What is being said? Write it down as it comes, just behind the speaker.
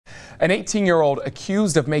An 18-year-old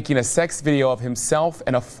accused of making a sex video of himself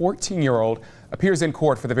and a 14-year-old appears in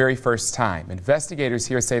court for the very first time. Investigators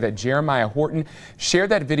here say that Jeremiah Horton shared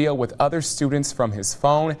that video with other students from his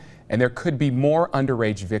phone, and there could be more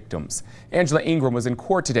underage victims. Angela Ingram was in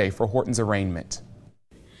court today for Horton's arraignment.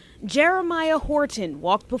 Jeremiah Horton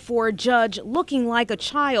walked before a judge looking like a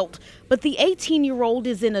child, but the 18-year-old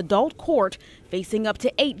is in adult court facing up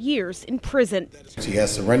to 8 years in prison. He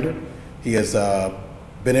has surrendered. He has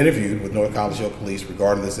been interviewed with North College Hill Police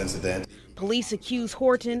regarding this incident. Police accuse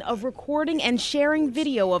Horton of recording and sharing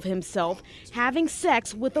video of himself having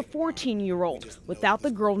sex with a 14-year-old without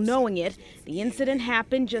the girl knowing it. The incident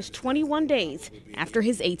happened just 21 days after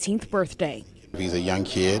his 18th birthday. He's a young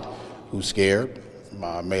kid who's scared,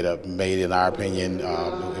 made, in our opinion,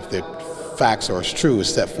 if the facts are as true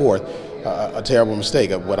as set forth, a terrible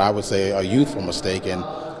mistake, what I would say a youthful mistake, and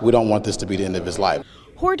we don't want this to be the end of his life.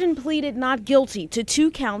 Horton pleaded not guilty to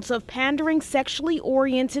 2 counts of pandering sexually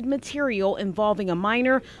oriented material involving a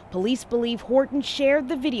minor. Police believe Horton shared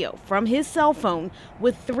the video from his cell phone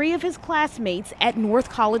with 3 of his classmates at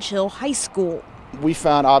North College Hill High School. We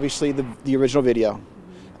found, obviously, the original video.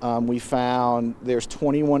 We found there's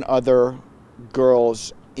 21 other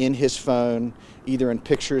girls in his phone, either in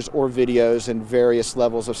pictures or videos, and various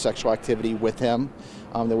levels of sexual activity with him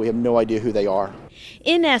that we have no idea who they are.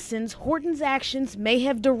 In essence, Horton's actions may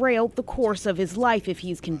have derailed the course of his life if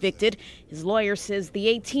he's convicted. His lawyer says the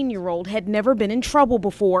 18-year-old had never been in trouble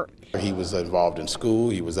before. He was involved in school,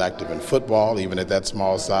 he was active in football, even at that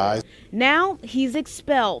small size. Now he's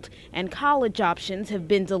expelled, and college options have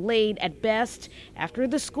been delayed at best. After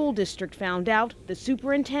the school district found out, the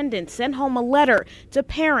superintendent sent home a letter to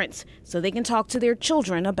parents so they can talk to their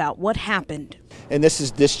children about what happened. And this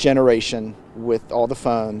is this generation with all the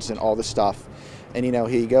phones and all the stuff. And you know,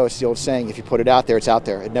 here you go, it's the old saying, if you put it out there, it's out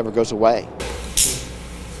there. It never goes away.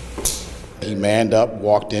 He manned up,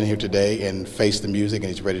 walked in here today and faced the music, and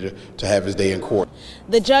he's ready to have his day in court.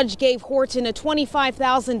 The judge gave Horton a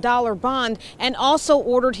 $25,000 bond and also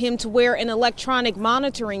ordered him to wear an electronic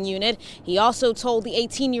monitoring unit. He also told the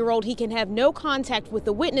 18-year-old he can have no contact with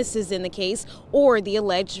the witnesses in the case or the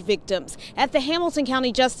alleged victims. At the Hamilton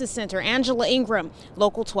County Justice Center, Angela Ingram,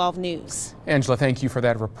 Local 12 News. Angela, thank you for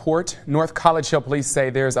that report. North College Hill Police say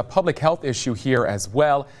there's a public health issue here as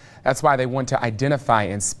well. That's why they want to identify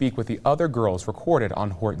and speak with the other girls recorded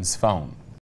on Horton's phone.